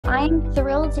I'm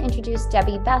thrilled to introduce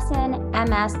Debbie Bessen,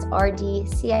 MS, RD,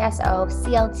 CSO,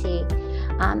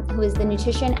 CLT, who is the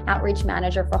Nutrition Outreach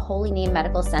Manager for Holy Name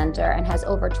Medical Center and has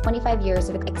over 25 years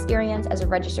of experience as a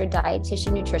registered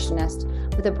dietitian nutritionist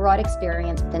with a broad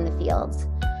experience within the field.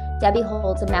 Debbie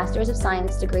holds a Master's of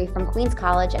Science degree from Queens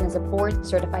College and is a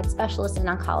board-certified specialist in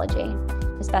oncology.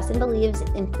 Ms. Bessen believes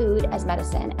in food as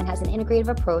medicine and has an integrative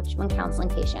approach when counseling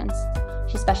patients.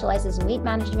 She specializes in weight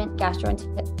management,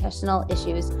 gastrointestinal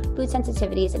issues, food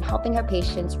sensitivities, and helping her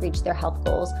patients reach their health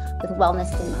goals with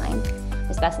wellness in mind.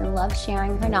 Ms. Bessen loves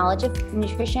sharing her knowledge of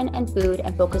nutrition and food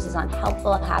and focuses on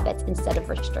helpful habits instead of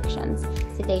restrictions.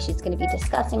 Today, she's going to be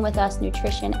discussing with us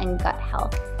nutrition and gut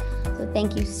health. So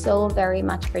thank you so very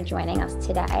much for joining us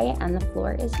today, and the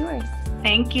floor is yours.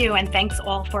 Thank you, and thanks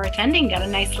all for attending. Got a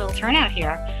nice little turnout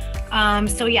here.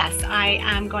 So yes, I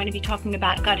am going to be talking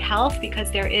about gut health because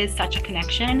there is such a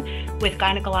connection with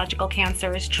gynecological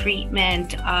cancers,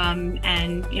 treatment,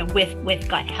 and with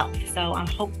gut health. So I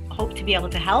hope to be able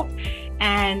to help,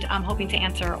 and I'm hoping to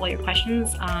answer all your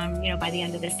questions, by the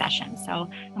end of this session. So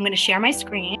I'm going to share my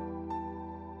screen.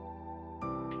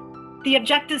 The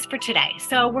objectives for today.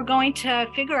 So we're going to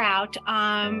figure out,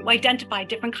 identify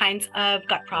different kinds of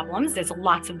gut problems. There's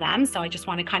lots of them. So I just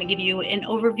want to kind of give you an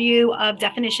overview of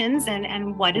definitions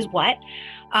and what is what.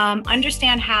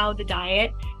 Understand how the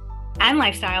diet and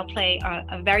lifestyle play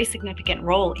a very significant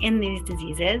role in these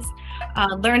diseases.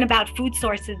 Learn about food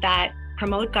sources that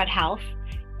promote gut health.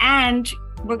 And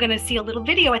we're going to see a little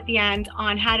video at the end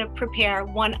on how to prepare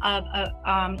one of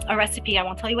a recipe. I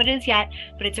won't tell you what it is yet,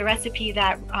 but it's a recipe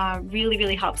that really,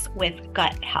 really helps with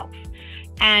gut health.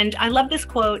 And I love this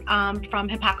quote from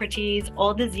Hippocrates: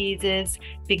 "All diseases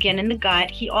begin in the gut."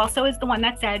 He also is the one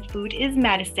that said food is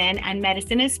medicine and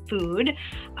medicine is food.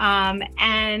 The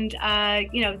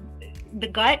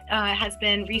gut has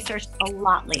been researched a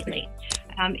lot lately.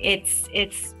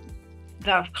 It's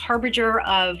the harbinger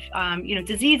of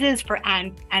diseases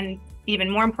and even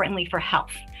more importantly for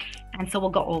health. And so we'll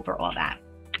go over all that.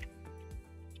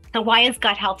 So why is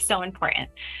gut health so important?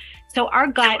 So our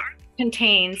gut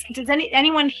contains, does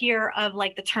anyone hear of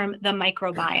the term the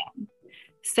microbiome?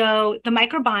 So the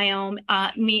microbiome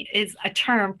is a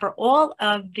term for all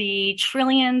of the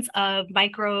trillions of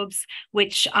microbes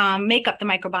which make up the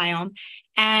microbiome.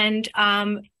 And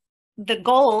the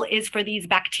goal is for these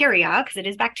bacteria, because it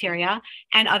is bacteria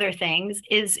and other things,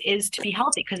 is to be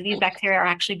healthy, because these bacteria are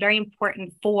actually very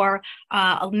important for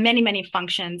many, many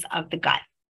functions of the gut.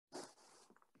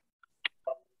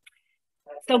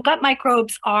 So gut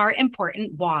microbes are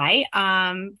important. Why?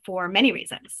 For many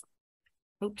reasons.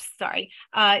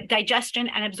 Digestion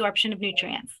and absorption of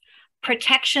nutrients,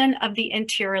 protection of the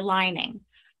interior lining,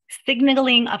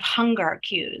 signaling of hunger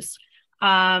cues,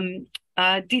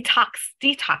 detoxing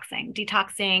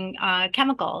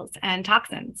chemicals and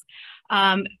toxins,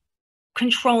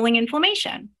 controlling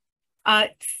inflammation.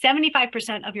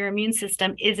 75% of your immune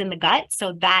system is in the gut,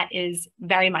 so that is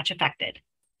very much affected.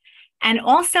 And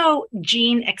also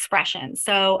gene expression.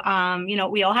 So,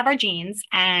 we all have our genes,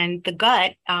 and the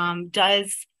gut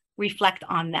does reflect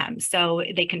on them. So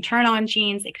they can turn on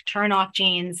genes, they can turn off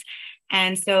genes.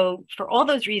 And so for all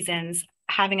those reasons,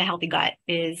 having a healthy gut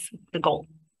is the goal.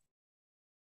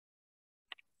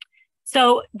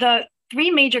 So the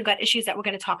three major gut issues that we're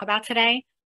going to talk about today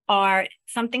are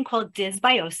something called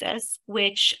dysbiosis,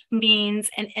 which means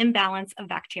an imbalance of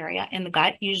bacteria in the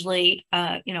gut, usually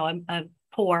a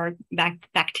poor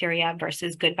bacteria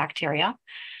versus good bacteria.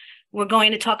 We're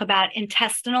going to talk about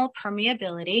intestinal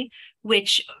permeability,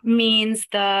 which means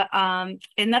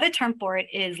another term for it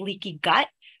is leaky gut,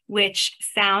 which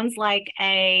sounds like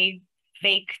a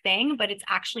fake thing, but it's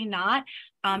actually not.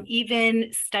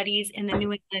 Even studies in the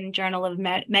New England Journal of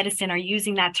Medicine are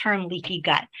using that term, leaky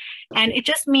gut. And it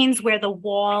just means where the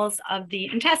walls of the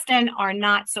intestine are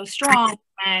not so strong,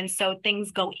 and so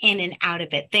things go in and out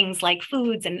of it, things like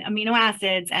foods and amino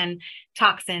acids and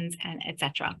toxins and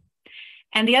etc.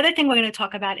 And the other thing we're going to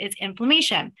talk about is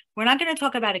inflammation. We're not going to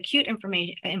talk about acute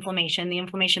inflammation, the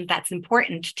inflammation that's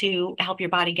important to help your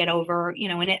body get over,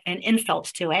 an insult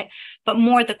to it, but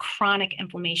more the chronic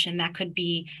inflammation that could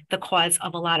be the cause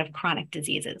of a lot of chronic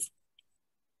diseases.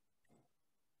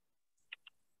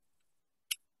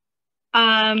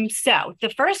 So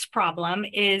the first problem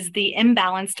is the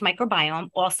imbalanced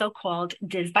microbiome, also called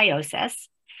dysbiosis.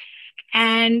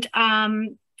 And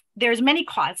there's many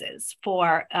causes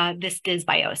for this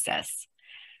dysbiosis.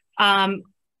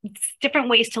 Different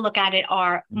ways to look at it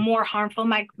are more harmful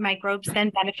microbes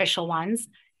than beneficial ones,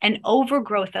 an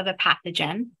overgrowth of a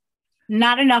pathogen,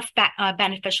 not enough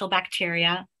beneficial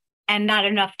bacteria, and not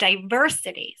enough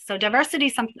diversity. So diversity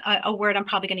is a word I'm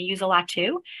probably going to use a lot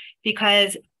too,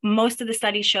 because most of the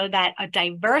studies show that a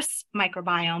diverse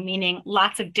microbiome, meaning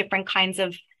lots of different kinds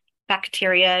of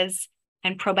bacterias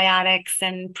and probiotics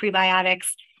and prebiotics,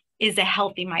 is a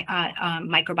healthy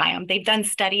microbiome. They've done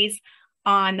studies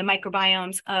on the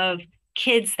microbiomes of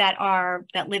kids that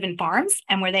live in farms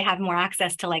and where they have more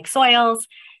access to like soils,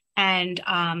 and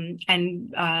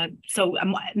so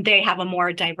they have a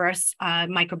more diverse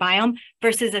microbiome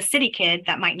versus a city kid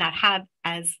that might not have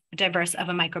as diverse of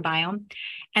a microbiome,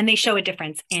 and they show a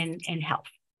difference in health.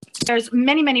 There's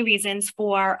many reasons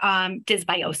for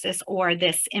dysbiosis, or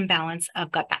this imbalance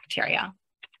of gut bacteria,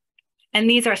 and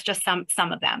these are just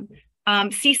some of them.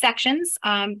 C-sections,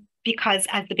 because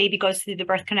as the baby goes through the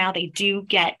birth canal, they do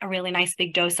get a really nice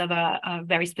big dose of a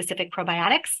very specific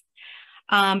probiotics.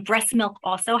 Breast milk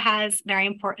also has very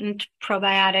important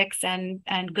probiotics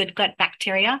and good gut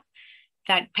bacteria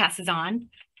that passes on.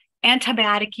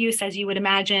 Antibiotic use, as you would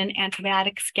imagine,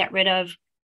 antibiotics get rid of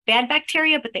bad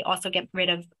bacteria, but they also get rid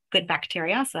of good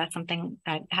bacteria. So that's something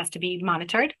that has to be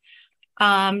monitored.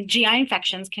 GI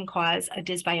infections can cause a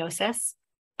dysbiosis.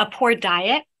 A poor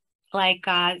diet, like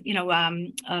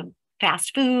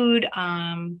fast food,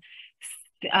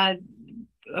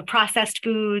 processed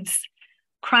foods,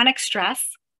 chronic stress,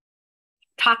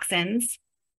 toxins,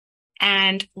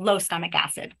 and low stomach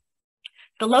acid.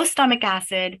 The low stomach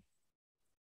acid,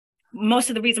 most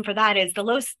of the reason for that is the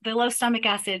low stomach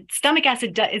acid. Stomach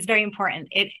acid is very important.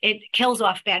 It kills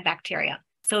off bad bacteria.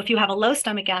 So if you have a low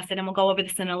stomach acid, and we'll go over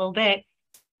this in a little bit,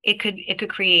 it could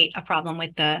create a problem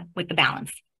with the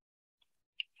balance.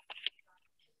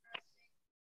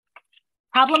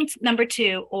 Problem number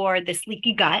 2, or this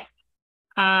leaky gut.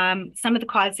 Some of the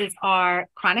causes are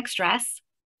chronic stress,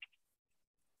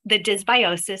 the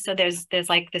dysbiosis. So there's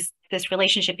like this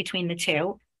relationship between the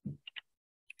two.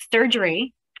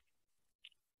 Surgery,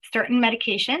 certain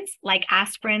medications like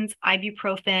aspirins,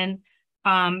 ibuprofen,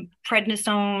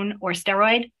 prednisone or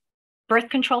steroid, birth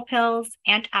control pills,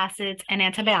 antacids, and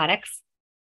antibiotics.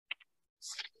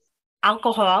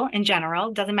 Alcohol in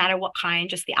general, doesn't matter what kind,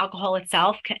 just the alcohol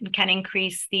itself can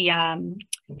increase the,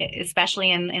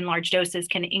 especially in large doses,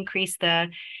 can increase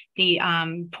the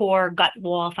poor gut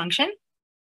wall function.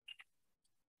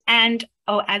 And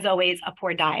as always, a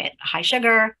poor diet, high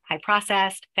sugar, high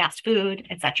processed, fast food,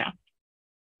 etc.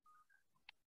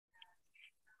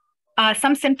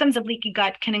 Some symptoms of leaky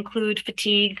gut can include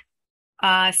fatigue,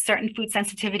 certain food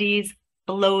sensitivities,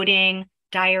 bloating,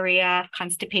 diarrhea,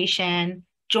 constipation,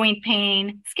 joint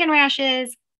pain, skin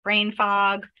rashes, brain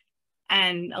fog,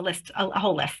 and a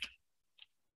whole list.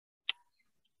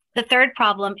 The third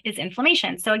problem is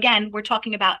inflammation. So again, we're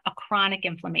talking about a chronic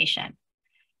inflammation.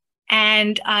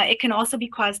 And it can also be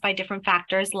caused by different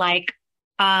factors like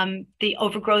the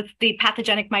overgrowth, the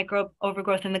pathogenic microbe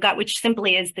overgrowth in the gut, which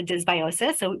simply is the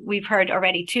dysbiosis. So we've heard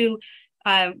already 2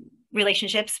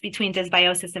 relationships between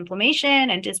dysbiosis inflammation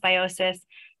and dysbiosis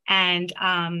and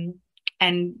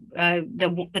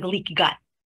the leaky gut.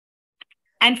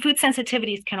 And food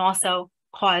sensitivities can also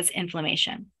cause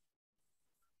inflammation.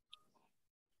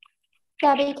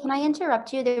 Debbie, can I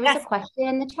interrupt you? There was a question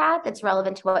in the chat that's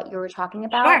relevant to what you were talking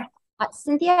about. Sure.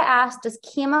 Cynthia asked, does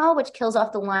chemo, which kills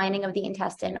off the lining of the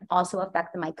intestine, also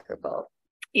affect the microbiome?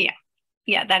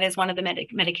 Yeah, that is one of the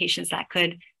medications that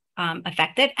could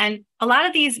affect it. And a lot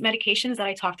of these medications that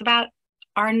I talked about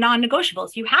are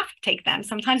non-negotiables. You have to take them.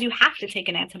 Sometimes you have to take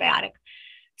an antibiotic.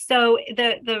 So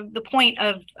the point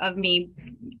of me,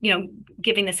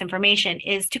 giving this information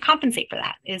is to compensate for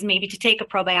that, is maybe to take a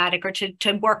probiotic or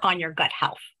to work on your gut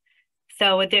health.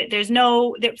 So there's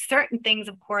certain things,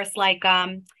 of course, like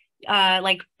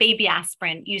baby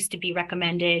aspirin used to be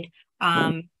recommended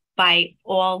by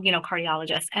all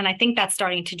cardiologists, and I think that's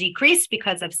starting to decrease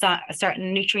because of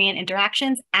certain nutrient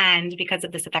interactions and because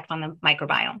of this effect on the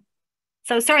microbiome.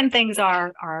 So certain things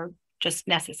are just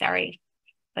necessary,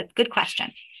 but good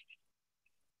question.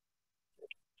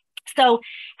 So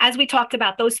as we talked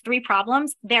about, those 3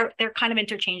 problems, they're kind of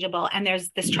interchangeable, and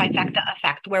there's this trifecta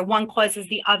effect where one causes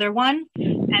the other one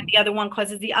and the other one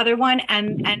causes the other one,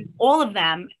 and all of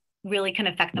them really can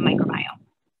affect the microbiome.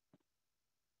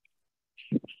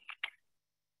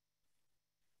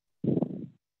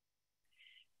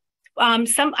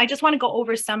 I just want to go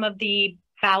over some of the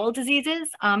bowel diseases.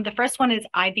 The first one is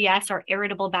IBS, or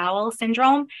irritable bowel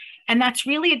syndrome. And that's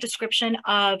really a description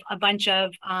of a bunch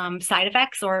of side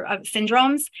effects or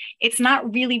syndromes. It's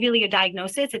not really a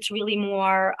diagnosis. It's really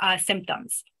more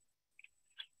symptoms.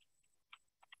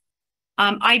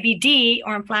 IBD,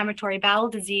 or inflammatory bowel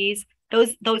disease,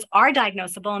 those are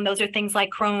diagnosable, and those are things like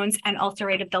Crohn's and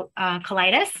ulcerative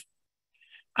colitis.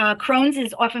 Crohn's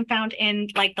is often found in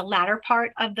like the latter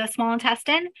part of the small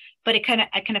intestine, but it can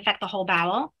affect the whole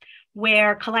bowel,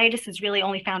 where colitis is really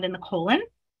only found in the colon.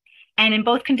 And in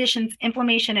both conditions,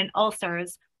 inflammation and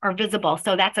ulcers are visible.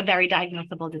 So that's a very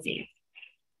diagnosable disease.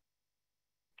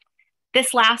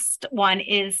 This last one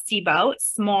is SIBO,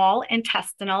 small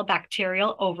intestinal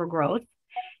bacterial overgrowth.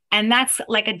 And that's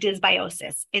like a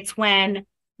dysbiosis. It's when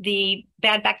the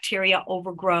bad bacteria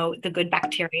overgrow the good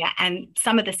bacteria. And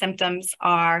some of the symptoms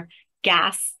are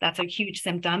gas. That's a huge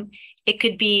symptom. It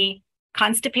could be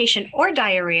constipation or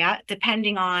diarrhea,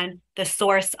 depending on the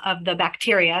source of the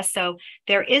bacteria. So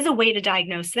there is a way to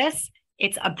diagnose this.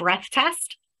 It's a breath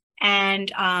test.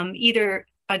 And either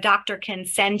a doctor can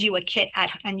send you a kit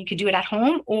and you can do it at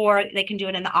home, or they can do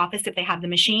it in the office if they have the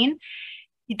machine.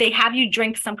 They have you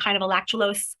drink some kind of a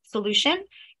lactulose solution.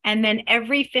 And then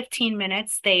every 15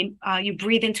 minutes, you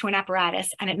breathe into an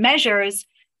apparatus, and it measures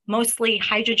mostly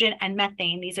hydrogen and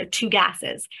methane. These are two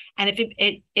gases. And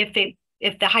if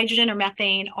the hydrogen or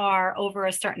methane are over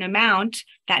a certain amount,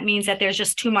 that means that there's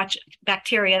just too much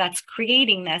bacteria that's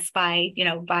creating this by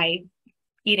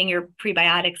eating your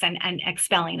prebiotics and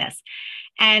expelling this.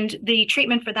 And the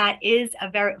treatment for that is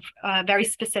a very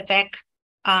specific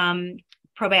antibiotic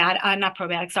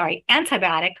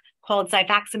called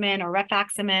xifaxanmin or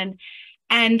rifaximin.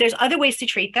 And there's other ways to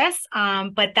treat this,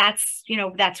 but that's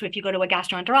if you go to a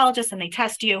gastroenterologist and they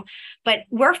test you. But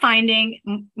we're finding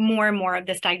more and more of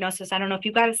this diagnosis. I don't know if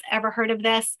you guys ever heard of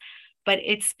this, but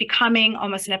it's becoming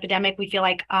almost an epidemic. We feel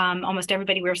like almost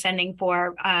everybody we're sending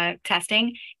for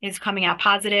testing is coming out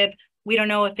positive. We don't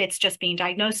know if it's just being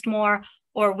diagnosed more,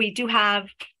 or we do have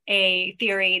a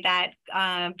theory that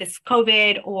this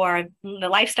COVID or the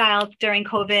lifestyle during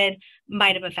COVID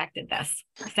might have affected this.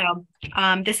 So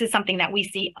this is something that we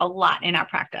see a lot in our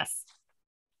practice.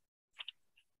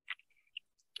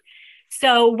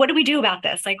 So what do we do about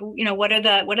this? Like, what are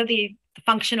the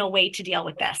functional way to deal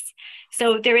with this?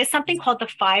 So there is something called the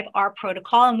 5R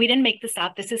protocol, and we didn't make this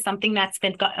up. This is something that's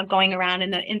been going around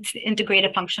in the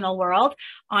integrated functional world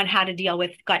on how to deal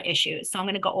with gut issues. So I'm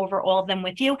going to go over all of them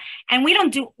with you. And we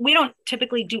don't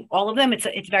typically do all of them.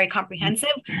 It's very comprehensive.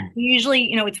 We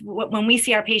usually, when we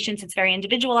see our patients, it's very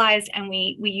individualized, and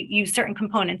we use certain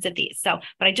components of these. But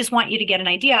I just want you to get an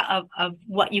idea of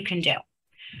what you can do.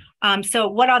 So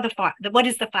what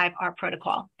is the 5R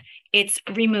protocol? It's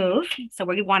remove. So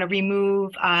we want to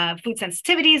remove food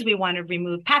sensitivities. We want to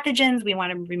remove pathogens. We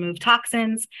want to remove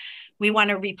toxins. We want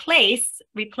to replace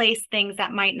things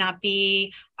that might not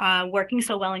be working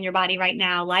so well in your body right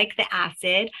now, like the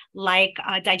acid, like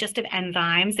digestive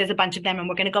enzymes. There's a bunch of them, and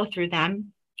we're going to go through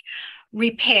them.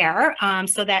 Repair,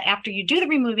 so that after you do the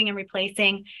removing and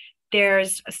replacing,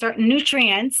 there's certain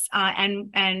nutrients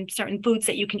and certain foods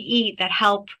that you can eat that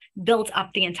help build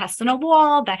up the intestinal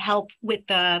wall, that help with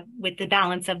the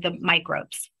balance of the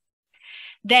microbes.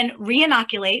 Then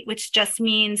re-inoculate, which just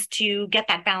means to get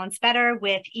that balance better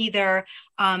with either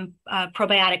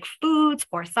probiotic foods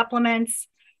or supplements.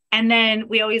 And then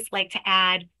we always like to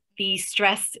add the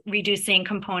stress reducing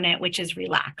component, which is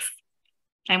relax.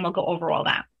 And we'll go over all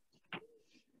that.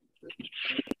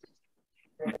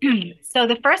 So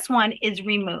the first one is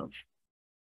remove.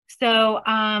 So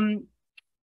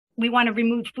we want to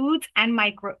remove foods and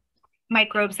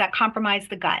microbes that compromise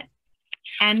the gut.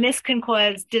 And this can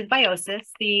cause dysbiosis,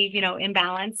 the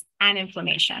imbalance, and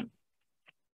inflammation.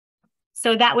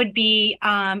 So that would be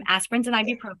aspirins and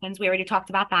ibuprofens. We already talked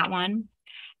about that one.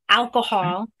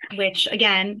 Alcohol, which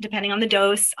again, depending on the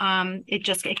dose,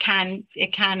 it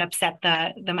can upset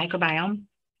the microbiome.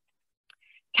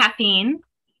 Caffeine,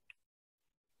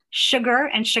 sugar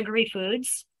and sugary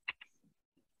foods,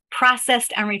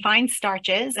 processed and refined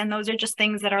starches, and those are just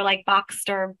things that are like boxed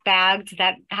or bagged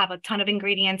that have a ton of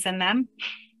ingredients in them,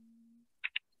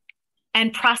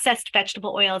 and processed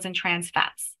vegetable oils and trans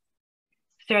fats.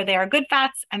 So there are good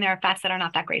fats, and there are fats that are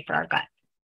not that great for our gut.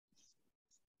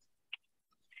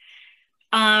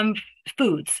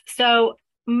 Foods. So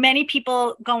many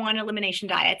people go on elimination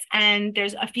diets, and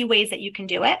there's a few ways that you can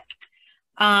do it.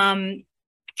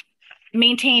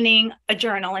 Maintaining a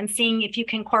journal and seeing if you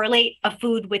can correlate a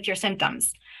food with your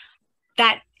symptoms.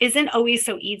 That isn't always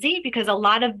so easy, because a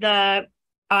lot of the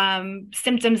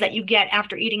symptoms that you get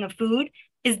after eating a food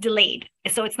is delayed.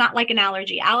 So it's not like an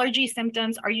allergy. Allergy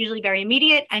symptoms are usually very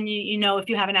immediate, and you know if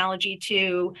you have an allergy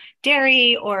to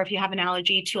dairy or if you have an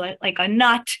allergy to like a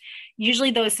nut,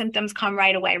 usually those symptoms come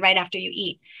right away, right after you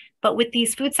eat. But with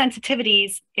these food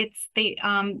sensitivities,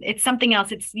 it's something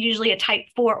else. It's usually a type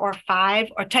 4 or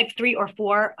 5 or type 3 or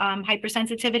 4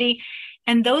 hypersensitivity.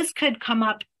 And those could come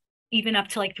up even up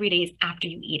to like 3 days after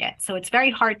you eat it. So it's very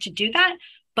hard to do that.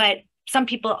 But some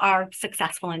people are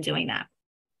successful in doing that.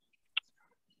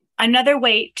 Another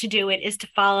way to do it is to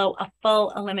follow a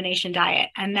full elimination diet.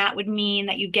 And that would mean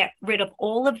that you get rid of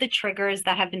all of the triggers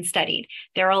that have been studied.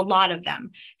 There are a lot of them.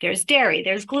 There's dairy,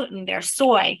 there's gluten, there's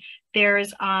soy,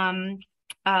 there's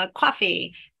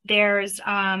coffee, there's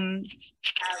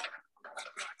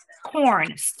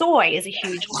corn. Soy is a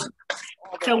huge one.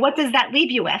 So what does that leave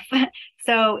you with?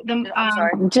 So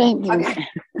okay.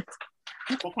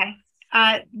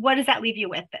 What does that leave you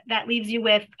with? That leaves you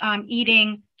with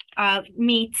eating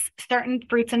meats, certain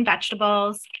fruits and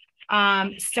vegetables.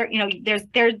 Certain,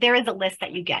 there is a list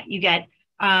that you get. You get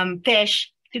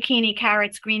fish, zucchini,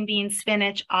 carrots, green beans,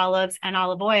 spinach, olives, and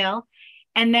olive oil.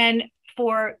 And then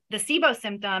for the SIBO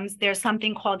symptoms, there's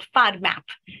something called FODMAP.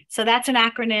 So that's an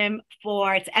acronym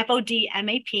for, it's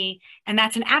FODMAP, and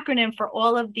that's an acronym for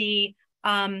all of the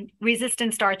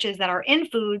resistant starches that are in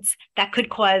foods that could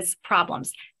cause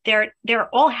problems. They're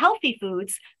all healthy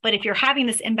foods, but if you're having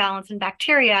this imbalance in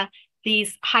bacteria,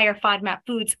 these higher FODMAP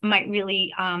foods might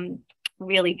really,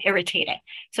 really irritate it.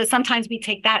 So sometimes we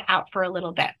take that out for a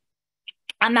little bit.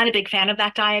 I'm not a big fan of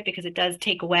that diet because it does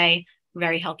take away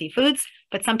very healthy foods,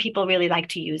 but some people really like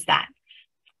to use that.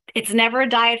 It's never a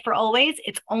diet for always.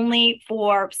 It's only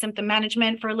for symptom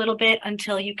management for a little bit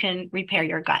until you can repair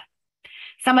your gut.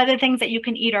 Some of the things that you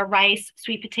can eat are rice,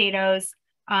 sweet potatoes,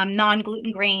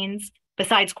 non-gluten grains,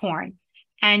 besides corn.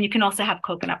 And you can also have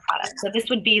coconut products. So this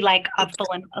would be like a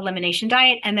full elimination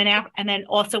diet. And then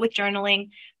also with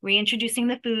journaling, reintroducing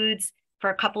the foods for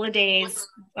a couple of days,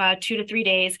 2 to 3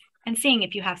 days, and seeing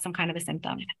if you have some kind of a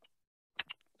symptom.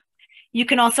 You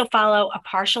can also follow a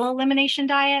partial elimination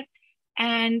diet.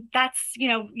 And that's,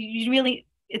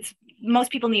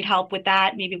 most people need help with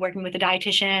that, maybe working with a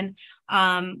dietitian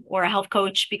or a health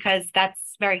coach, because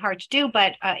that's very hard to do,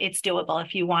 but it's doable.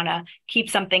 If you want to keep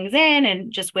some things in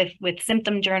and just with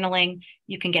symptom journaling,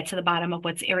 you can get to the bottom of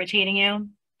what's irritating you.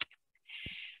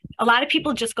 A lot of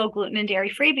people just go gluten and dairy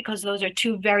free because those are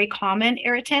two very common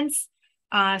irritants.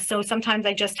 So sometimes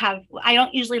I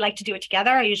don't usually like to do it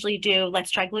together. I usually do,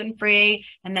 let's try gluten free.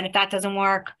 And then if that doesn't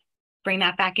work, bring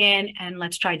that back in and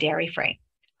let's try dairy free.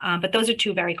 But those are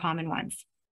two very common ones.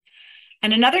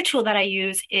 And another tool that I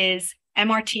use is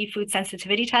MRT food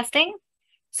sensitivity testing.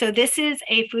 So this is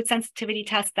a food sensitivity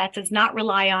test that does not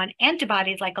rely on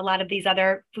antibodies like a lot of these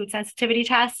other food sensitivity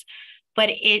tests, but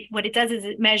what it does is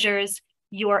it measures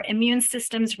your immune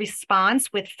system's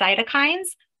response with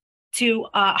cytokines to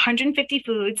 150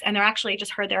 foods, and I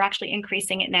just heard they're actually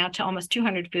increasing it now to almost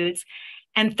 200 foods,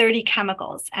 and 30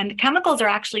 chemicals. And chemicals are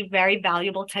actually very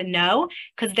valuable to know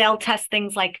because they'll test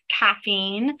things like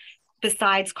caffeine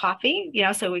besides coffee,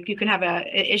 so you can have an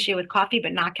issue with coffee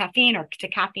but not caffeine, or to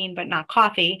caffeine but not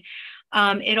coffee.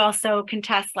 It also can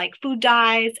test like food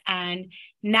dyes and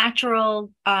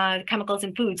natural chemicals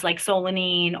in foods like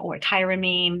solanine or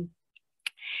tyramine.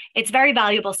 It's very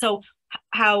valuable. So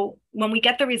when we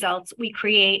get the results, we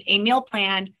create a meal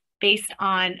plan based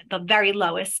on the very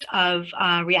lowest of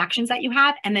reactions that you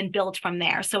have and then build from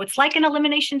there. So it's like an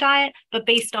elimination diet, but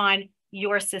based on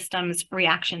your system's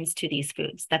reactions to these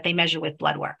foods that they measure with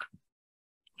blood work.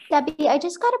 Debbie, I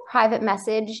just got a private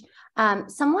message.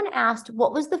 Someone asked,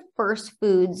 what was the first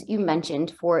foods you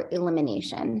mentioned for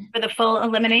elimination? For the full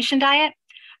elimination diet,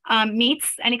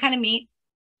 meats, any kind of meat,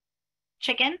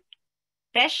 chicken,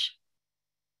 fish,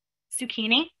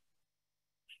 zucchini,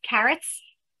 carrots,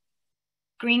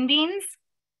 green beans,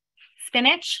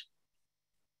 spinach,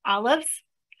 olives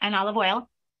and olive oil,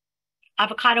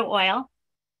 avocado oil,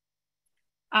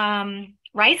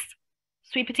 rice,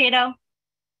 sweet potato,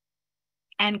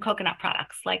 and coconut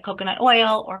products like coconut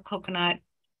oil or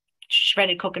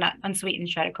shredded coconut, unsweetened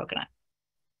shredded coconut.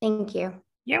 Thank you.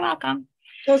 You're welcome.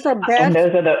 Those are best. And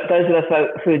those are the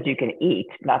foods you can eat,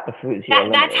 not the foods you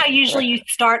eliminate. That's how usually you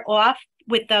start off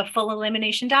with the full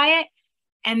elimination diet.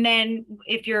 And then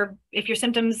if your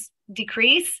symptoms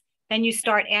decrease, then you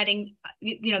start adding,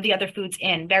 the other foods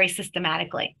in very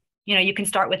systematically. You can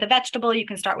start with a vegetable, you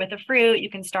can start with a fruit,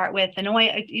 you can start with an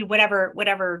oil,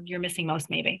 whatever you're missing most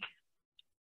maybe.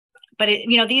 But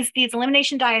these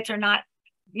elimination diets are not,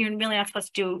 you're really not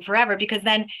supposed to do forever, because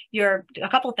then you're a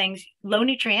couple of things, low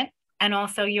nutrient, and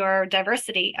also your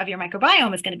diversity of your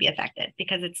microbiome is going to be affected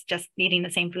because it's just eating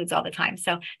the same foods all the time.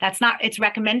 So it's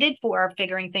recommended for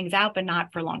figuring things out, but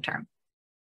not for long term.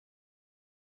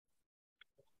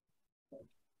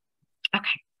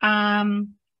 Okay.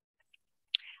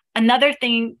 Another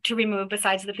thing to remove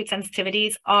besides the food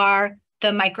sensitivities are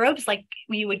the microbes like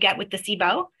you would get with the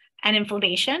SIBO and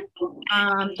inflammation.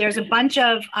 There's a bunch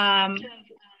of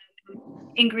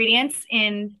ingredients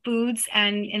in foods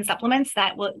and in supplements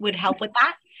that would help with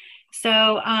that.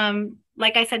 So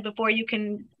like I said before, you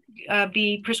can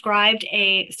be prescribed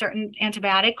a certain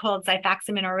antibiotic called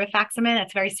xifaxanmin or rifaximin.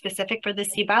 That's very specific for the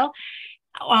SIBO.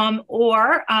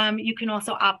 Or you can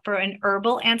also opt for an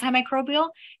herbal antimicrobial.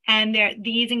 And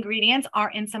these ingredients are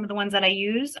in some of the ones that I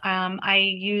use. I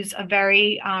use a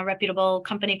very reputable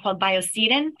company called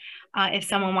Biocidin if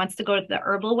someone wants to go to the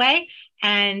herbal way.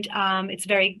 And it's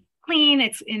very clean.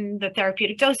 It's in the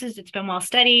therapeutic doses. It's been well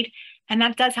studied. And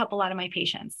that does help a lot of my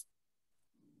patients.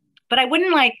 But I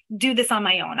wouldn't like do this on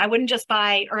my own. I wouldn't just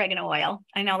buy oregano oil.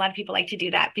 I know a lot of people like to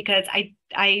do that because I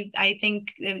think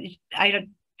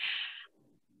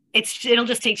it'll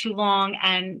just take too long,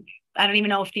 and I don't even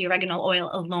know if the oregano oil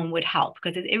alone would help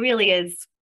because it really is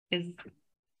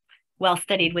well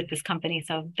studied with this company,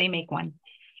 so they make one.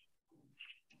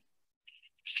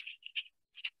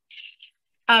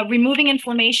 Removing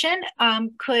inflammation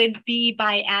could be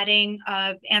by adding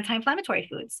anti-inflammatory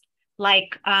foods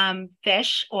like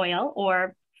fish oil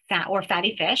or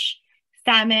fatty fish,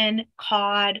 salmon,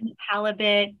 cod,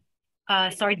 halibut,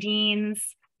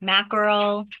 sardines,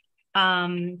 mackerel,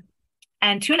 and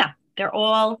tuna. They're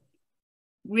all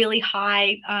really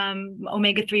high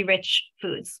omega-3 rich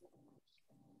foods.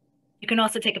 You can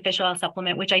also take a fish oil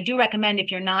supplement, which I do recommend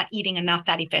if you're not eating enough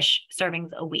fatty fish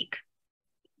servings a week.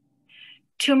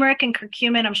 Turmeric and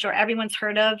curcumin, I'm sure everyone's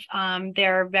heard of.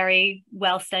 They're very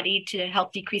well studied to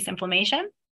help decrease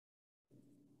inflammation.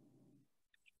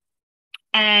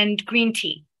 And green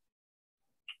tea.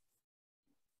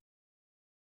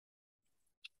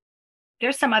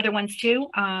 There's some other ones too,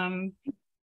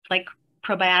 like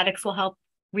probiotics will help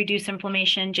reduce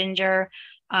inflammation. Ginger,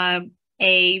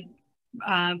 antioxidant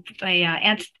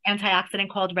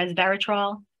called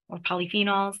resveratrol or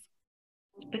polyphenols.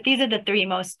 But these are the three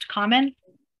most common.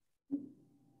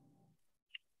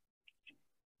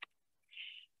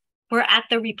 We're at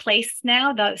the replace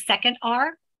now, the second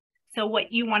R. So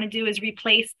what you want to do is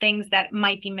replace things that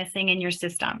might be missing in your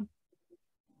system.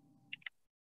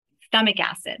 Stomach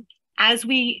acid. As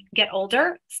we get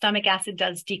older, stomach acid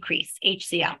does decrease,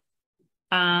 HCl.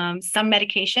 Some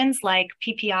medications like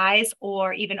PPIs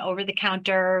or even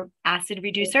over-the-counter acid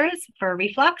reducers for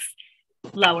reflux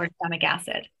lower stomach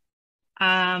acid.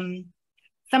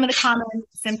 Some of the common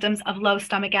symptoms of low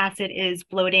stomach acid is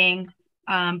bloating,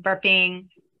 burping,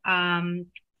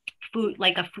 food,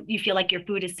 like you feel like your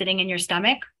food is sitting in your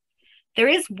stomach. There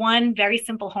is one very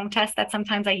simple home test that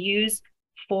sometimes I use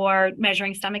for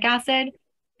measuring stomach acid,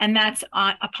 and that's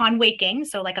upon waking,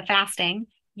 so like a fasting,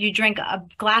 you drink a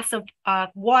glass of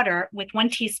water with 1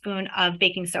 teaspoon of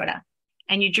baking soda,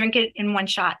 and you drink it in one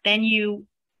shot. Then you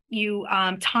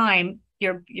time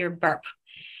your burp.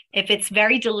 If it's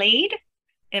very delayed,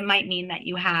 it might mean that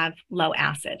you have low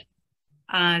acid.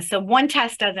 So one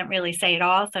test doesn't really say it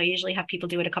all. So I usually have people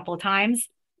do it a couple of times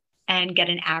and get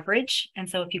an average. And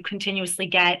so if you continuously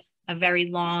get a very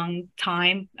long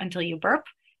time until you burp,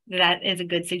 that is a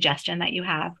good suggestion that you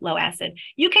have low acid.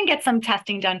 You can get some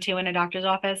testing done too in a doctor's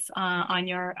office on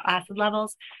your acid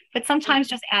levels, but sometimes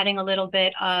just adding a little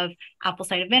bit of apple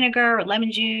cider vinegar or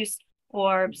lemon juice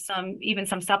or even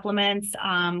some supplements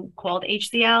called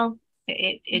HCl,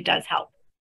 it does help.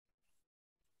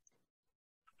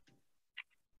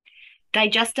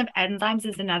 Digestive enzymes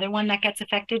is another one that gets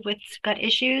affected with gut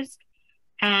issues.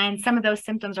 And some of those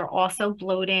symptoms are also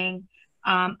bloating,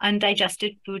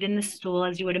 undigested food in the stool,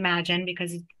 as you would imagine,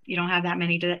 because you don't have that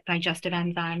many digestive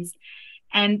enzymes.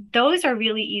 And those are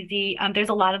really easy. There's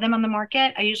a lot of them on the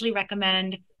market. I usually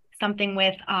recommend something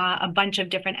with a bunch of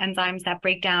different enzymes that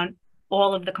break down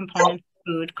all of the components of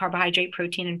food, carbohydrate,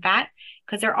 protein, and fat,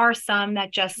 because there are some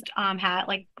that just have,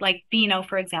 like Beano,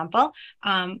 for example,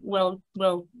 will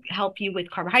help you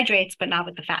with carbohydrates, but not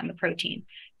with the fat and the protein.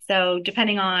 So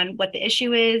depending on what the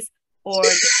issue is, or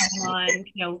depending on,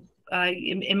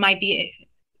 it might be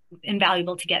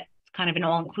invaluable to get kind of an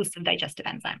all-inclusive digestive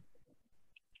enzyme.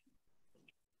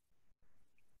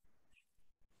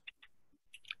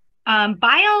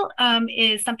 Bile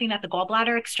is something that the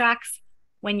gallbladder extracts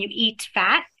when you eat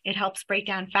fat. It helps break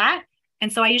down fat.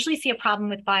 And so I usually see a problem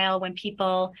with bile when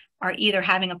people are either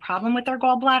having a problem with their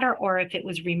gallbladder or if it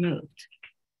was removed.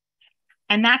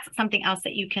 And that's something else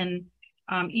that you can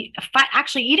eat.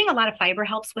 Actually, eating a lot of fiber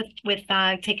helps with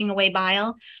taking away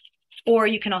bile, or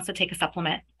you can also take a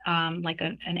supplement, like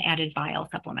an added bile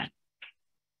supplement.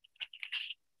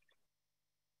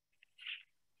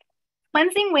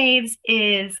 Cleansing waves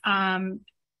is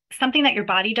something that your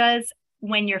body does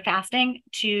when you're fasting,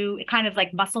 to kind of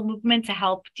like muscle movement to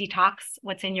help detox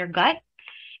what's in your gut.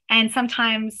 And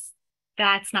sometimes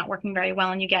that's not working very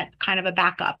well and you get kind of a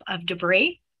backup of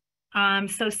debris.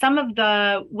 So some of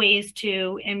the ways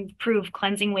to improve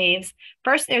cleansing waves,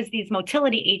 first, there's these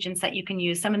motility agents that you can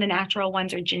use. Some of the natural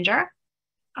ones are ginger,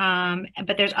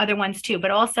 but there's other ones too.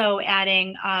 But also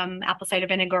adding apple cider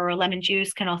vinegar or lemon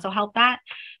juice can also help that.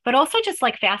 But also just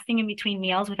like fasting in between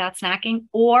meals without snacking,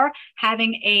 or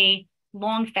having a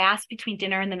long fast between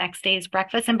dinner and the next day's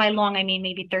breakfast. And by long, I mean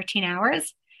maybe 13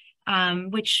 hours.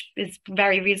 Which is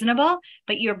very reasonable,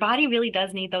 but your body really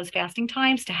does need those fasting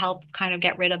times to help kind of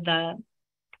get rid of the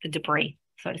debris,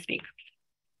 so to speak.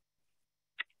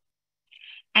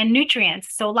 And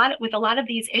nutrients. So with a lot of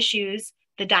these issues,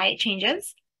 the diet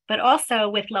changes, but also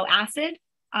with low acid,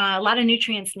 a lot of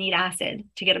nutrients need acid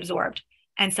to get absorbed.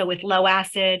 And so with low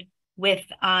acid, with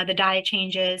the diet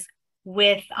changes,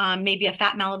 with maybe a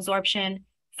fat malabsorption,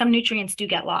 some nutrients do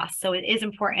get lost. So it is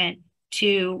important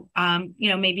to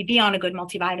maybe be on a good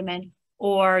multivitamin,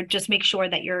 or just make sure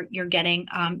that you're getting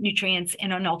nutrients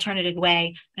in an alternative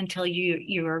way until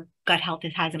your gut health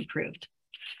has improved.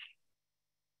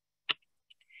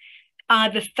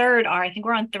 The third I think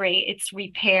we're on 3, it's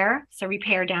repair, so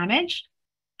repair damage.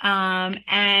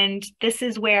 And this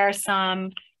is where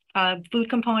some food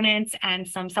components and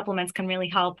some supplements can really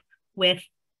help with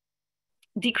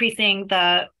decreasing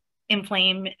the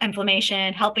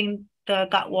inflammation, helping the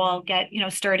gut wall get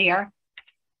sturdier.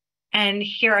 And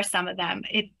here are some of them.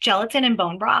 Gelatin and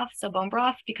bone broth. So bone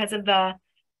broth, because of the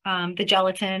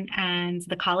gelatin and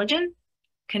the collagen,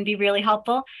 can be really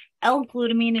helpful.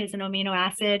 L-glutamine is an amino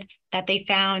acid that they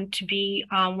found to be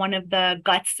one of the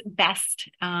gut's best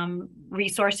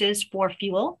resources for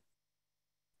fuel.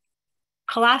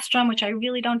 Colostrum, which I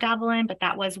really don't dabble in, but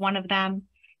that was one of them.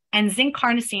 And zinc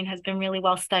carnosine has been really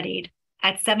well studied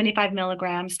at 75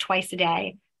 milligrams twice a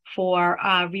day for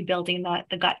rebuilding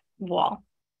the gut wall.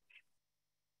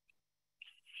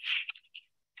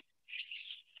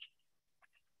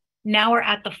 Now we're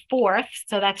at the 4th,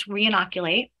 so that's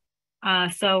reinoculate.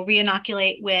 So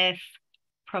reinoculate with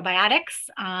probiotics.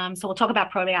 So we'll talk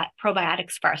about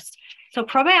probiotics first. So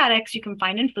probiotics you can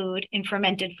find in food, in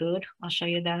fermented food. I'll show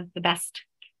you the best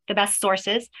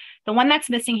sources. The one that's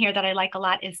missing here that I like a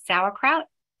lot is sauerkraut.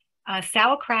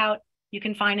 Sauerkraut you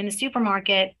can find in the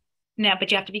supermarket now,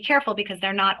 but you have to be careful because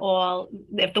they're not all,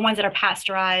 if the ones that are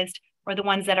pasteurized or the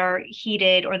ones that are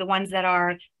heated or the ones that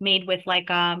are made with like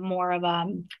more of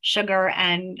sugar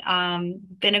and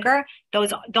vinegar,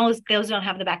 those don't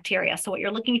have the bacteria. So what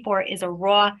you're looking for is a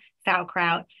raw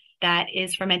sauerkraut that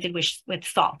is fermented with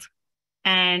salt.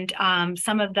 And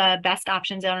some of the best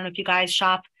options, I don't know if you guys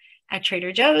shop at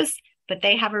Trader Joe's, but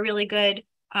they have a really good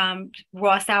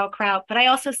raw sauerkraut, but I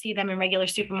also see them in regular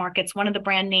supermarkets. One of the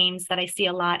brand names that I see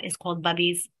a lot is called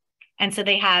Bubby's. And so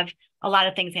they have a lot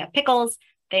of things. They have pickles,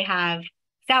 they have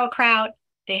sauerkraut,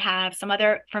 they have some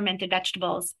other fermented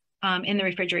vegetables in the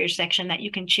refrigerator section that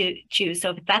you can choose.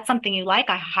 So if that's something you like,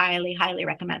 I highly, highly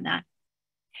recommend that.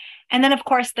 And then of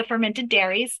course, the fermented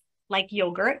dairies like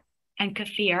yogurt and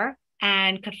kefir.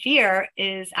 And kefir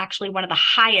is actually one of the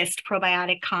highest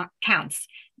probiotic counts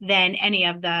than any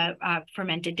of the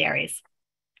fermented dairies.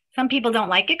 Some people don't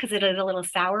like it because it is a little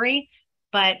soury,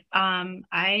 but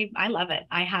I love it.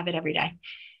 I have it every day.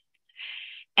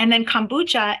 And then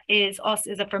kombucha is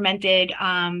a fermented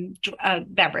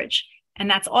beverage. And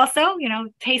that's also,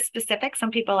 taste specific.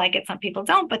 Some people like it, some people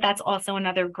don't, but that's also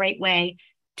another great way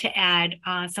to add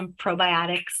some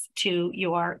probiotics to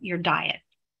your diet.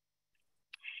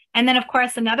 And then of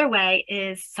course, another way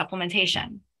is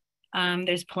supplementation.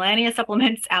 There's plenty of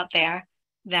supplements out there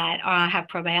that have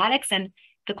probiotics. And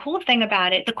the cool thing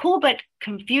about it, the cool but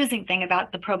confusing thing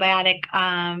about the probiotic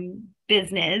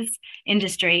business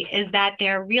industry is that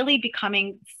they're really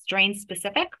becoming strain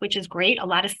specific, which is great. A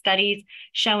lot of studies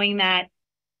showing that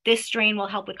this strain will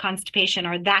help with constipation,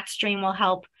 or that strain will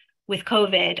help with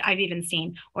COVID, I've even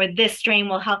seen, or this strain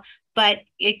will help. But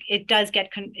it does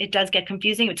get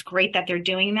confusing. It's great that they're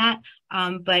doing that,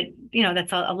 but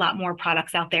that's a lot more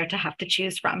products out there to have to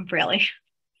choose from, really.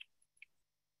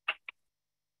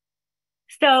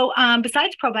 So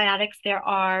besides probiotics, there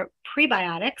are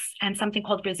prebiotics and something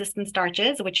called resistant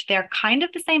starches, which they're kind of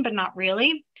the same, but not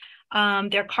really.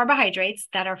 They're carbohydrates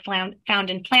that are found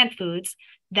in plant foods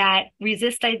that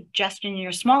resist digestion in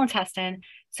your small intestine,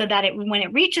 so that when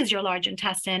it reaches your large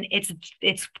intestine,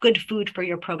 it's good food for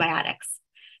your probiotics.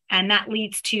 And that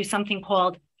leads to something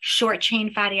called short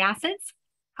chain fatty acids,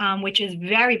 which is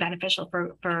very beneficial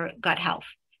for gut health.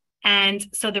 And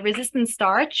so the resistant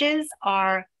starches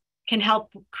can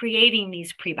help creating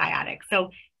these prebiotics.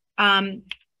 So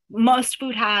most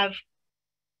plant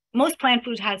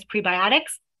food has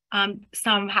prebiotics.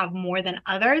 Some have more than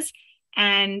others.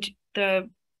 And the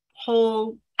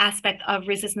whole aspect of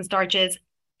resistant starches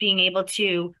being able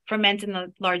to ferment in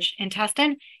the large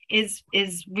intestine is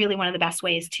really one of the best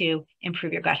ways to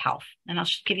improve your gut health. And I'll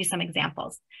just give you some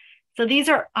examples. So these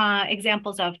are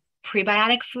examples of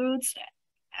prebiotic foods,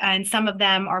 and some of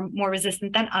them are more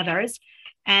resistant than others.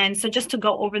 And so just to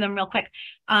go over them real quick,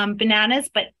 bananas,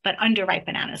 but underripe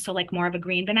bananas. So like more of a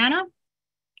green banana.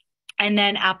 And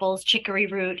then apples, chicory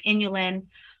root, inulin,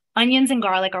 onions and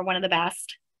garlic are one of the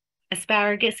best.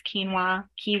 Asparagus, quinoa,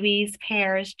 kiwis,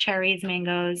 pears, cherries,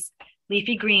 mangoes,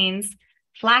 leafy greens,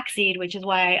 flaxseed, which is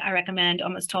why I recommend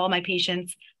almost to all my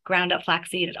patients ground up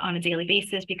flaxseed on a daily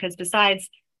basis, because besides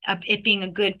it being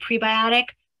a good prebiotic,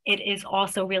 it is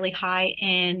also really high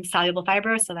in soluble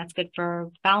fiber, so that's good for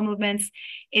bowel movements.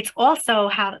 It's also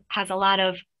has a lot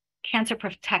of cancer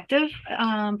protective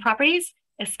properties,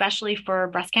 especially for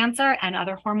breast cancer and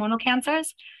other hormonal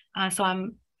cancers. So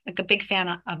I'm like a big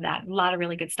fan of that. A lot of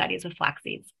really good studies with flax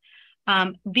seeds.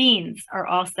 Beans are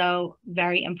also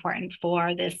very important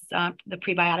for this, the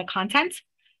prebiotic content.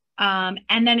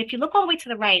 And then if you look all the way to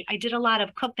the right, I did a lot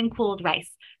of cooked and cooled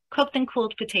rice, cooked and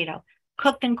cooled potato,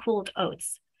 cooked and cooled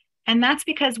oats. And that's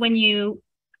because when you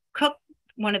cook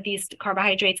one of these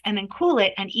carbohydrates and then cool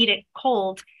it and eat it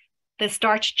cold, the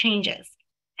starch changes.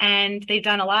 And they've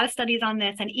done a lot of studies on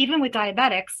this. And even with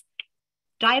diabetics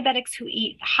who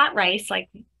eat hot rice, like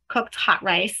cooked hot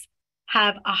rice,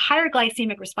 have a higher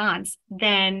glycemic response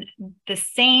than the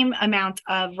same amount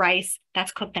of rice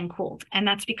that's cooked and cooled. And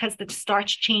that's because the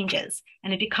starch changes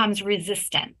and it becomes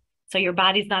resistant. So your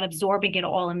body's not absorbing it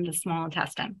all in the small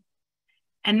intestine.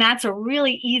 And that's a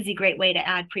really easy, great way to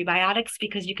add prebiotics,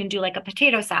 because you can do like a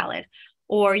potato salad,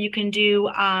 or you can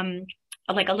do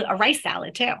like a rice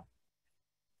salad too.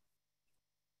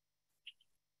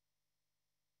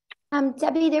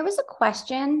 Debbie, there was a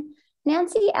question.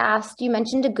 Nancy asked, you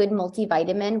mentioned a good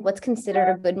multivitamin. What's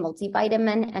considered a good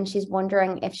multivitamin? And she's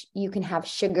wondering if you can have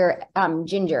sugar,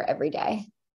 ginger every day.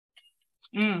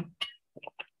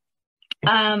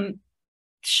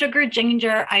 Sugar,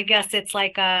 ginger, I guess it's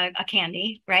like a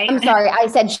candy, right? I'm sorry, I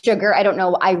said sugar. I don't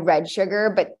know. I read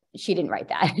sugar, but she didn't write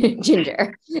that.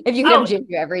 Ginger. If you could have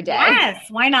ginger every day. Yes,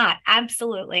 why not?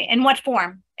 Absolutely. In what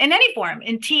form? In any form.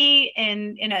 In tea,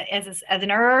 as an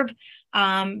herb.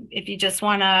 If you just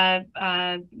want to,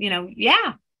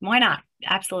 yeah, why not?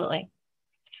 Absolutely.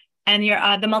 And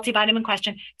the multivitamin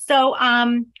question. So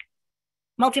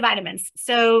multivitamins.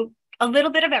 So a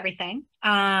little bit of everything,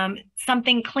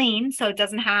 something clean. So it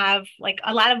doesn't have, like,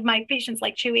 a lot of my patients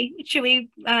like chewy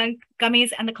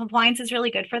gummies, and the compliance is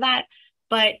really good for that.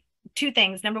 But two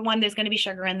things. Number one, there's going to be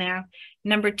sugar in there.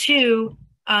 Number two,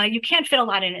 you can't fit a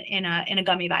lot in a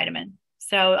gummy vitamin.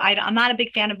 So I'm not a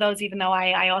big fan of those, even though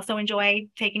I also enjoy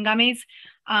taking gummies.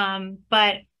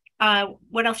 But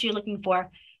what else are you looking for?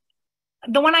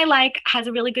 The one I like has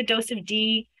a really good dose of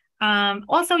D.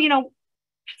 Also,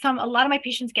 a lot of my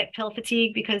patients get pill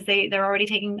fatigue because they're already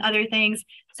taking other things.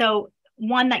 So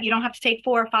one that you don't have to take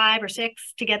 4 or 5 or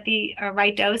 6 to get the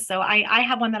right dose. So I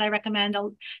have one that I recommend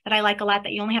that I like a lot,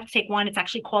 that you only have to take one. It's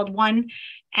actually called One,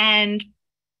 and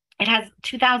it has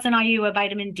 2,000 IU of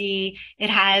vitamin D. It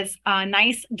has a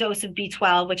nice dose of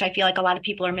B12, which I feel like a lot of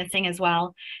people are missing as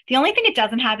well. The only thing it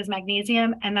doesn't have is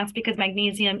magnesium, and that's because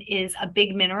magnesium is a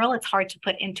big mineral. It's hard to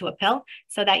put into a pill,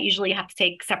 so that usually you have to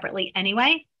take separately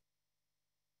anyway.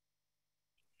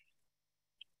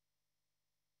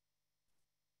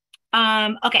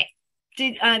 Okay,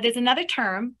 there's another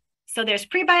term. So there's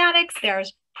prebiotics,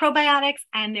 there's probiotics,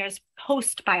 and there's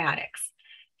postbiotics.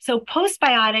 So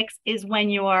postbiotics is when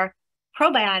your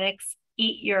probiotics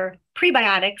eat your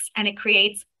prebiotics and it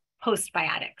creates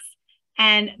postbiotics.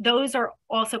 And those are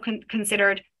also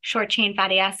considered short chain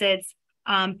fatty acids.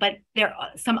 But there are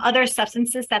some other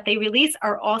substances that they release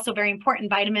are also very important: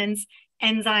 vitamins,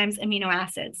 enzymes, amino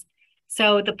acids.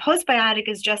 So the postbiotic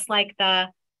is just like the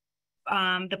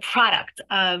product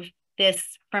of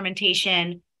this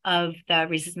fermentation of the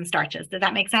resistant starches. Does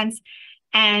that make sense?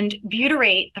 And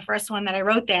butyrate, the first one that I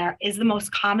wrote there, is the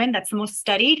most common. That's the most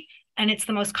studied, and it's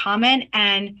the most common.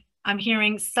 And I'm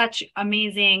hearing such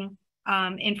amazing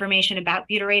information about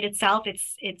butyrate itself.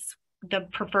 It's the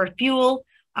preferred fuel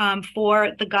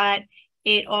for the gut.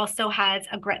 It also has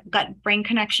a gut-brain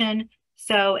connection.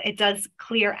 So it does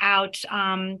clear out,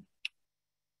 I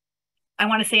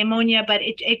want to say ammonia, but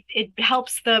it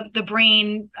helps the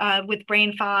brain with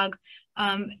brain fog.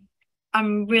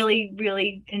 I'm really,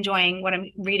 really enjoying what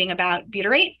I'm reading about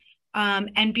butyrate.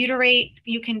 And butyrate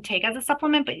you can take as a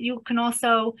supplement, but you can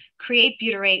also create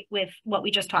butyrate with what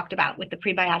we just talked about with the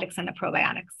prebiotics and the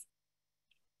probiotics.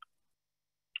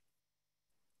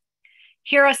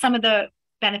 Here are some of the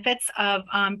benefits of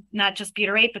not just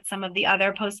butyrate, but some of the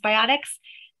other postbiotics.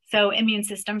 So immune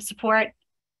system support,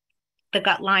 the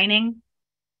gut lining.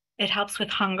 It helps with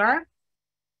hunger,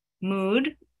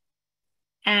 mood,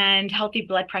 and healthy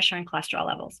blood pressure and cholesterol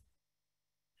levels.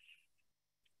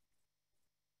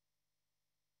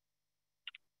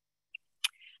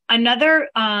 Another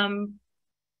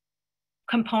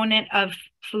component of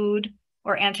food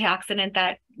or antioxidant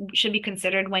that should be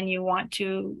considered when you want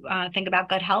to think about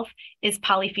gut health is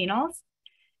polyphenols.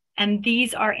 And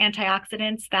these are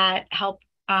antioxidants that help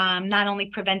not only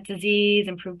prevent disease,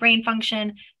 improve brain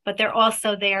function, but they're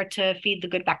also there to feed the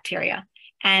good bacteria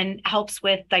and helps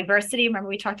with diversity. Remember,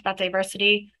 we talked about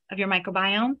diversity of your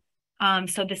microbiome.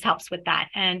 So this helps with that.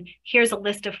 And here's a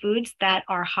list of foods that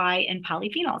are high in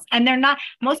polyphenols. And they're not,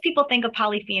 most people think of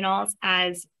polyphenols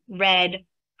as red,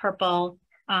 purple,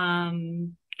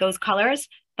 those colors,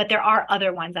 but there are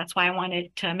other ones. That's why I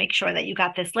wanted to make sure that you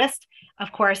got this list.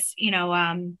 Of course, you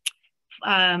know,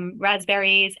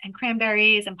 raspberries and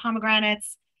cranberries and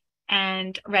pomegranates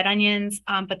and red onions,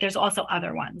 but there's also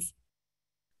other ones.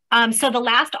 So the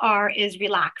last R is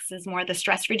relax, is more the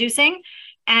stress reducing.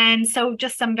 And so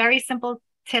just some very simple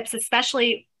tips,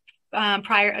 especially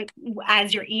prior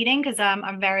as you're eating, because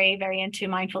I'm very, very into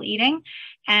mindful eating.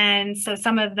 And so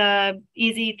some of the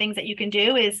easy things that you can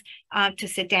do is to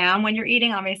sit down when you're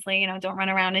eating. Obviously, you know, don't run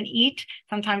around and eat.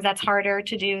 Sometimes that's harder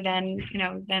to do than, you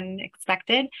know, than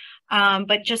expected.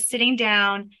 But just sitting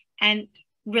down and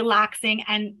relaxing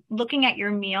and looking at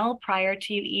your meal prior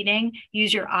to you eating,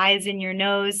 use your eyes and your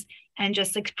nose and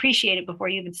just appreciate it before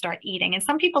you even start eating. And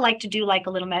some people like to do like a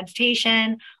little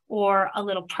meditation or a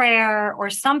little prayer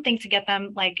or something to get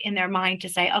them like in their mind to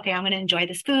say, okay, I'm going to enjoy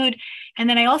this food. And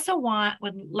then I also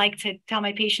would like to tell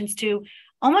my patients to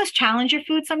almost challenge your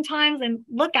food sometimes and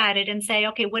look at it and say,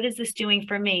 okay, what is this doing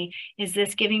for me? Is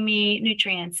this giving me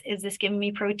nutrients? Is this giving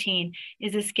me protein?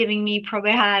 Is this giving me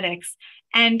probiotics?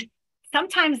 And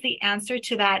sometimes the answer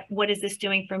to that, what is this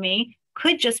doing for me,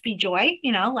 could just be joy,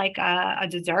 you know, like a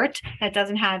dessert that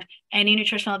doesn't have any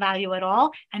nutritional value at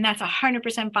all. And that's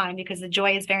 100% fine because the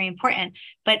joy is very important.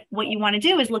 But what you want to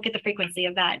do is look at the frequency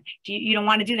of that. You don't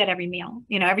want to do that every meal.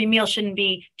 You know, every meal shouldn't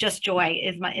be just joy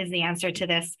is the answer to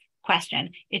this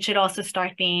question. It should also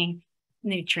start being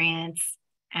nutrients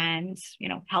and, you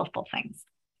know, healthful things.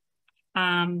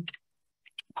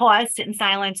 Pause, sit in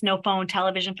silence, no phone,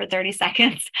 television for 30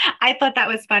 seconds. I thought that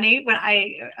was funny when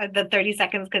the 30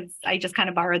 seconds, because I just kind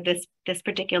of borrowed this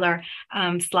particular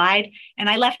slide and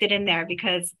I left it in there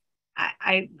because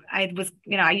I was,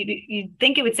 you know, you'd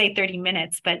think it would say 30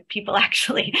 minutes, but people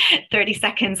actually 30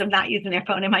 seconds of not using their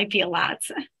phone, it might be a lot.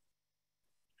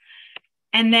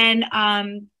 And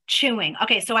then chewing.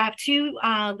 Okay, so I have two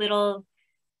little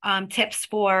tips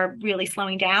for really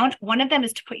slowing down. One of them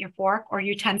is to put your fork or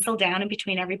utensil down in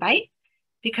between every bite,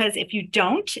 because if you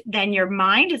don't, then your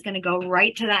mind is going to go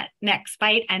right to that next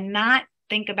bite and not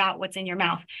think about what's in your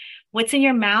mouth. What's in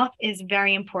your mouth is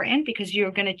very important because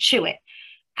you're going to chew it.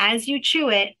 As you chew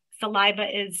it, saliva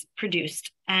is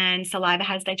produced and saliva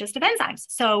has digestive enzymes.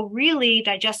 So really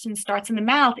digestion starts in the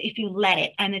mouth if you let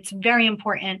it. And it's very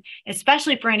important,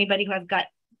 especially for anybody who has gut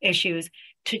issues,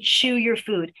 to chew your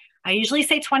food. I usually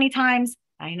say 20 times.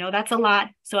 I know that's a lot.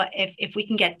 So if we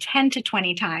can get 10 to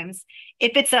 20 times,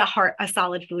 if it's a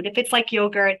solid food, if it's like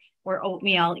yogurt or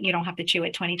oatmeal, you don't have to chew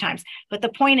it 20 times. But the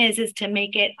point is to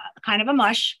make it kind of a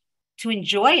mush, to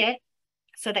enjoy it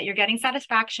so that you're getting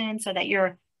satisfaction, so that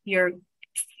you're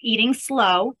eating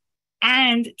slow,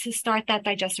 and to start that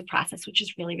digestive process, which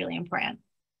is really, really important.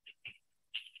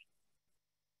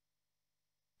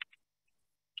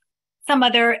 Some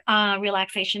other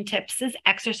relaxation tips is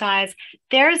exercise.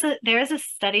 There's a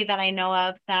study that I know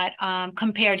of that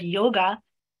compared yoga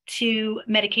to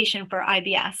medication for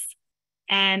IBS,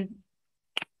 and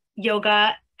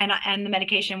yoga and the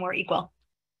medication were equal.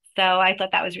 So I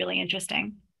thought that was really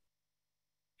interesting.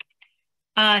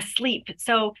 Sleep.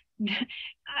 So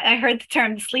I heard the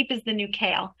term sleep is the new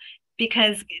kale,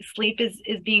 because sleep is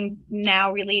being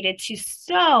now related to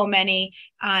so many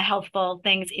healthful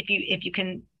things if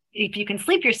you can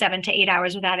sleep your 7 to 8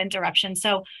 hours without interruption.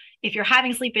 So if you're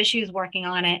having sleep issues, working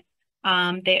on it,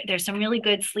 there's some really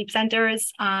good sleep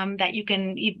centers that you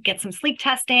get some sleep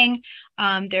testing.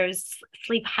 There's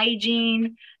sleep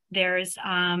hygiene. There's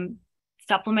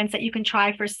supplements that you can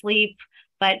try for sleep,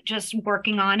 but just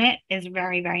working on it is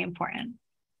very, very important.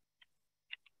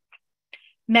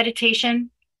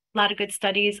 Meditation, a lot of good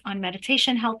studies on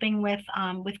meditation helping with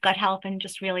gut health and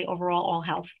just really overall all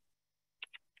health.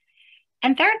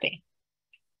 And therapy.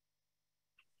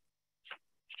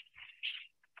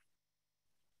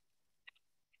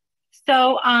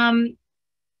 So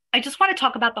I just want to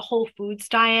talk about the whole foods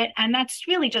diet, and that's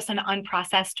really just an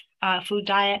unprocessed food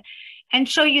diet, and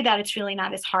show you that it's really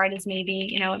not as hard as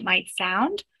maybe, it might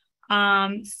sound.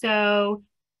 So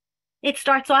it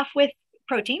starts off with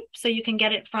protein. So you can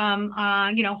get it from,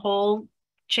 whole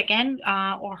chicken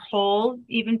or whole,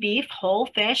 even beef, whole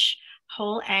fish,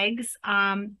 whole eggs.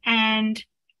 And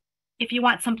if you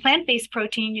want some plant-based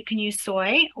protein, you can use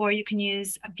soy, or you can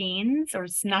use beans or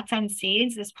nuts and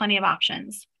seeds. There's plenty of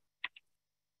options.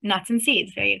 Nuts and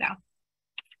seeds, there you go.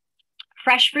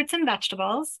 Fresh fruits and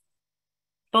vegetables,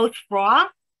 both raw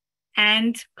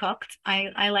and cooked.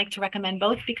 I like to recommend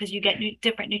both because you get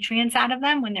different nutrients out of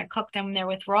them when they're cooked and when they're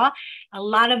with raw. A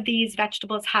lot of these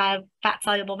vegetables have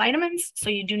fat-soluble vitamins, so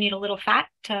you do need a little fat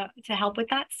to help with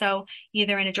that. So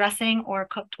either in a dressing or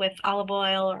cooked with olive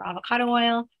oil or avocado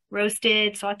oil,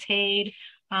 roasted, sauteed,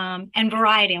 and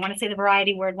variety. I want to say the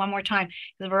variety word one more time.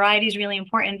 The variety is really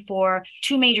important for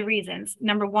two major reasons.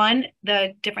 Number one,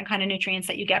 the different kind of nutrients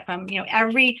that you get from,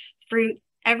 every fruit,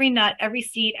 every nut, every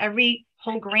seed, every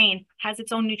whole grain has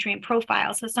its own nutrient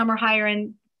profile. So some are higher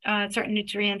in certain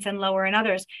nutrients and lower in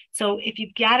others. So if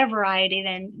you get a variety,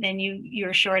 then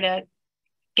you're sure to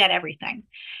get everything.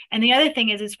 And the other thing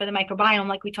is for the microbiome,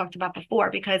 like we talked about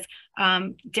before, because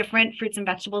different fruits and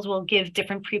vegetables will give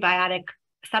different prebiotic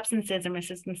substances and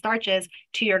resistant starches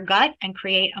to your gut and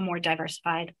create a more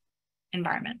diversified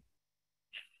environment.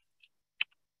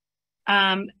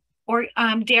 Or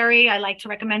dairy, I like to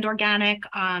recommend organic,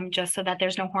 just so that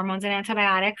there's no hormones and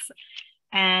antibiotics.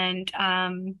 And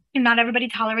not everybody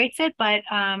tolerates it, but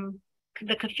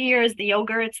the kefirs, the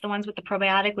yogurts, the ones with the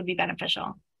probiotic would be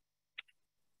beneficial.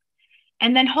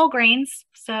 And then whole grains,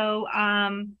 so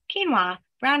quinoa,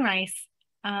 brown rice,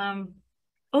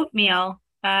 oatmeal,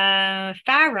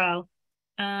 farro,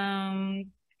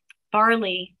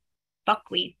 barley,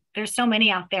 buckwheat. There's so many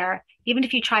out there. Even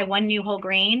if you try one new whole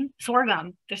grain,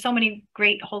 sorghum, there's so many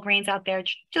great whole grains out there.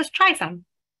 Just try some.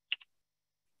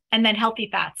 And then healthy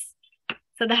fats.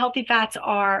 So the healthy fats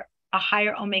are a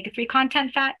higher omega-3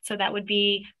 content fat. So that would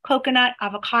be coconut,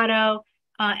 avocado,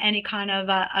 any kind of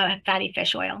a fatty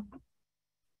fish oil.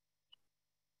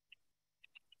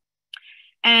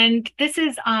 And this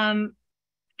is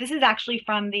actually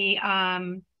from the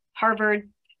Harvard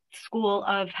School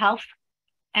of Health.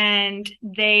 And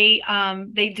they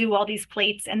do all these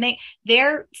plates, and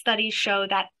their studies show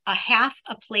that a half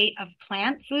a plate of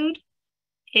plant food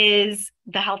is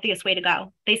the healthiest way to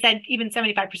go. They said even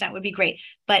 75% would be great,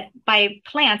 but by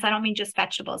plants, I don't mean just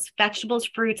vegetables,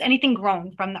 fruits, anything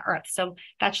grown from the earth. So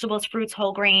vegetables, fruits,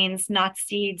 whole grains, nuts,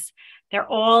 seeds, they're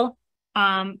all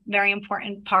very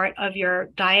important part of your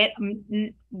diet.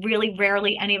 Really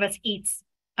rarely any of us eats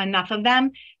enough of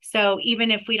them. So even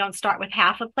if we don't start with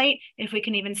half a plate, if we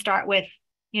can even start with,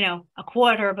 a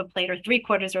quarter of a plate or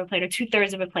 3/4 of a plate or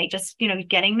 2/3 of a plate, just,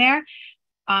 getting there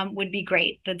would be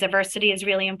great. The diversity is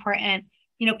really important.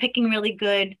 Picking really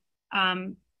good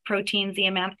proteins, the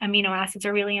amino acids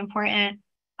are really important.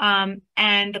 And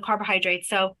the carbohydrates.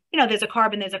 So, there's a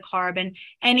carb and there's a carb, and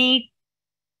any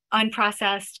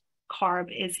unprocessed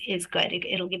carb is good.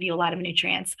 It'll give you a lot of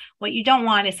nutrients. What you don't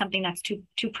want is something that's too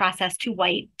processed, too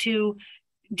white, too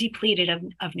depleted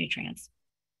of nutrients.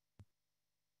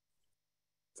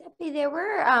 Debbie, there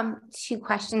were two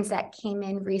questions that came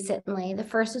in recently. The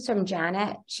first was from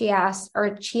Janet. She asked,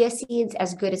 are chia seeds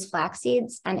as good as flax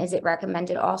seeds? And is it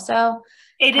recommended also?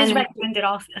 It is recommended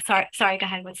also. Sorry, go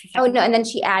ahead. What's the second? Oh, no. And then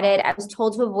she added, I was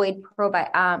told to avoid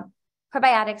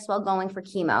probiotics while going for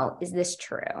chemo. Is this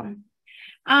true?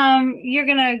 You're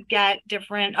going to get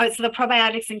different, so the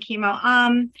probiotics and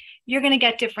chemo, you're going to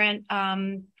get different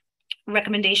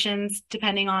recommendations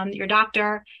depending on your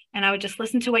doctor. And I would just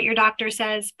listen to what your doctor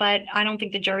says, but I don't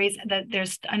think that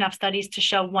there's enough studies to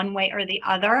show one way or the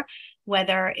other,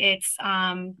 whether it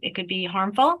could be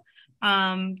harmful.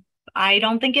 I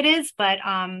don't think it is, but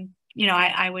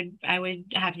I would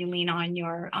have you lean on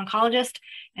your oncologist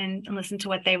and listen to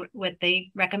what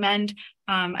they recommend.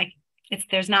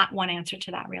 There's not one answer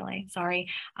to that, really. Sorry.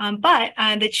 But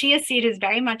the chia seed is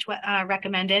very much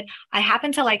recommended. I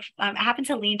happen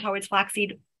to lean towards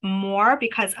flaxseed more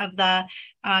because of the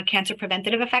cancer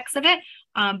preventative effects of it.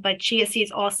 But chia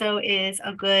seeds also is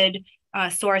a good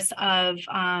source of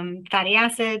fatty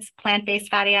acids, plant-based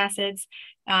fatty acids,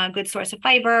 good source of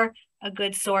fiber, a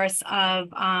good source of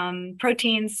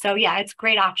proteins. So yeah, it's a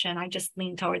great option. I just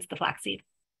lean towards the flaxseed.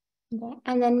 Okay.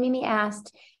 And then Mimi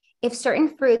asked, if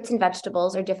certain fruits and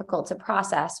vegetables are difficult to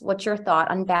process, what's your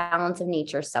thought on Balance of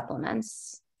Nature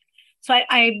supplements? So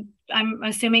I'm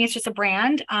assuming it's just a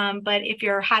brand, but if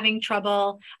you're having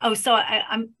trouble, it's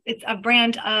a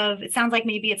brand of, it sounds like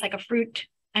maybe it's like a fruit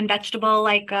and vegetable,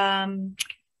 like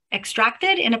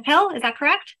extracted in a pill. Is that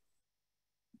correct?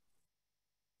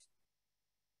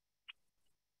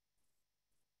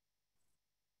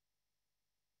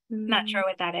 Not sure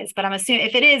what that is, but I'm assuming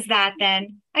if it is that,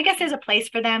 then I guess there's a place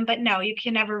for them. But no, you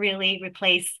can never really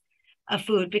replace a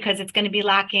food because it's going to be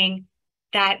lacking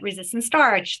that resistant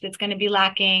starch. That's going to be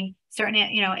lacking certain,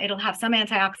 it'll have some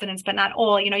antioxidants, but not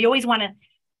all. You always want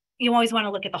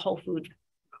to look at the whole food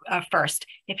first.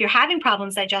 If you're having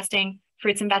problems digesting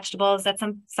fruits and vegetables, that's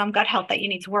some gut health that you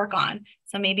need to work on.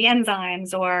 So maybe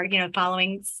enzymes or,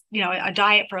 following, a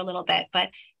diet for a little bit. But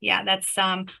yeah, that's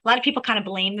a lot of people kind of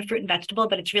blame the fruit and vegetable,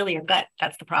 but it's really your gut.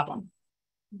 That's the problem.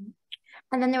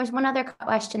 And then there was one other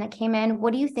question that came in.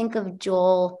 What do you think of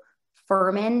Joel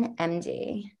Fuhrman,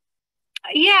 MD?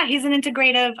 Yeah, he's an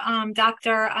integrative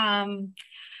doctor.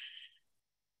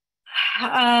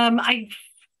 I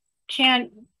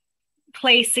can't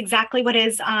place exactly what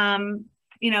his,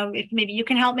 if maybe you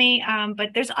can help me,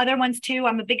 but there's other ones too.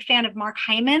 I'm a big fan of Mark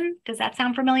Hyman. Does that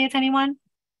sound familiar to anyone?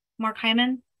 Mark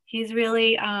Hyman? He's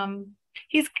really,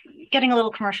 he's getting a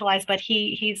little commercialized, but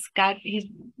he's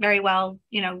very well,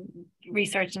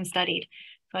 researched and studied.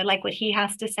 So I like what he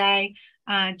has to say.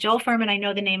 Joel Fuhrman, I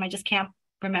know the name, I just can't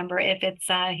remember if it's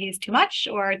he's too much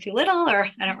or too little, or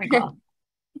I don't recall.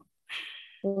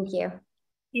 Thank you.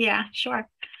 Yeah, sure.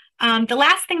 The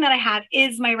last thing that I have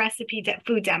is my recipe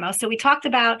food demo. So we talked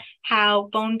about how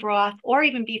bone broth or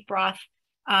even beef broth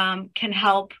can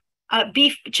help.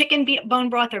 Chicken bone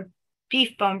broth or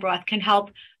beef bone broth can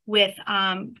help with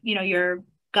your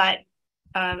gut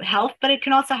health, but it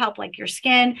can also help like your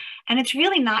skin, and it's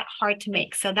really not hard to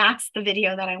make. So that's the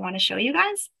video that I want to show you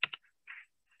guys.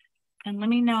 And let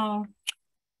me know.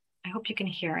 I hope you can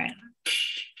hear it.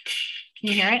 Can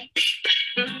you hear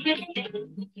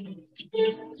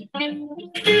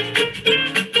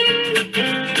it?